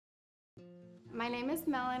My name is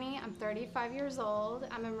Melanie. I'm 35 years old.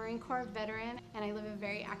 I'm a Marine Corps veteran and I live a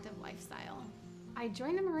very active lifestyle. I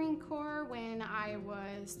joined the Marine Corps when I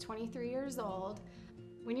was 23 years old.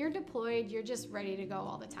 When you're deployed, you're just ready to go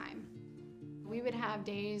all the time. We would have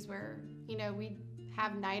days where, we'd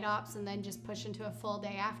have night ops and then just push into a full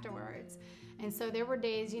day afterwards. And so there were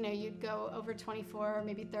days, you'd go over 24,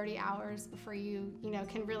 maybe 30 hours before you,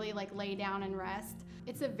 can really lay down and rest.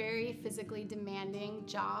 It's a very physically demanding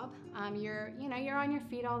job. You're on your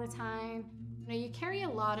feet all the time. You carry a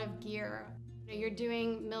lot of gear. You're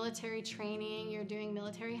doing military training, you're doing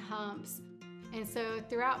military humps. And so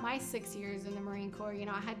throughout my 6 years in the Marine Corps,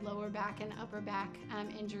 I had lower back and upper back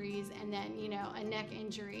injuries, and then, a neck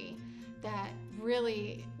injury that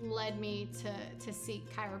really led me to seek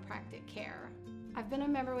chiropractic care. I've been a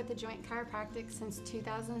member with the Joint Chiropractic since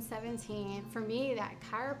 2017. For me, that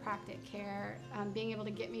chiropractic care, being able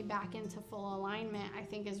to get me back into full alignment, I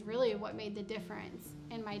think is really what made the difference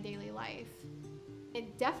in my daily life.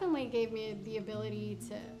 It definitely gave me the ability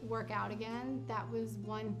to work out again. That was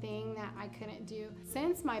one thing that I couldn't do.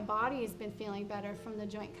 Since my body's been feeling better from the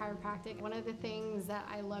Joint Chiropractic, one of the things that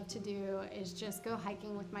I love to do is just go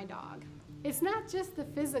hiking with my dog. It's not just the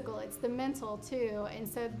physical, it's the mental too. And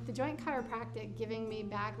so the Joint Chiropractic giving me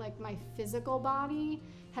back my physical body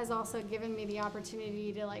has also given me the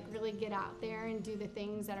opportunity to really get out there and do the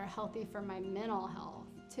things that are healthy for my mental health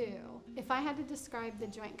too. If I had to describe the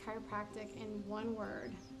Joint Chiropractic in one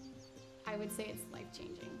word, I would say it's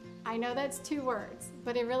life-changing. I know that's 2 words,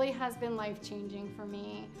 but it really has been life-changing for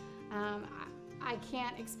me. I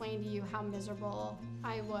can't explain to you how miserable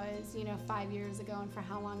I was, 5 years ago, and for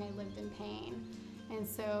how long I lived in pain. And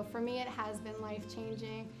so for me, it has been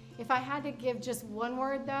life-changing. If I had to give just one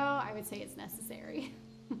word though, I would say it's necessary.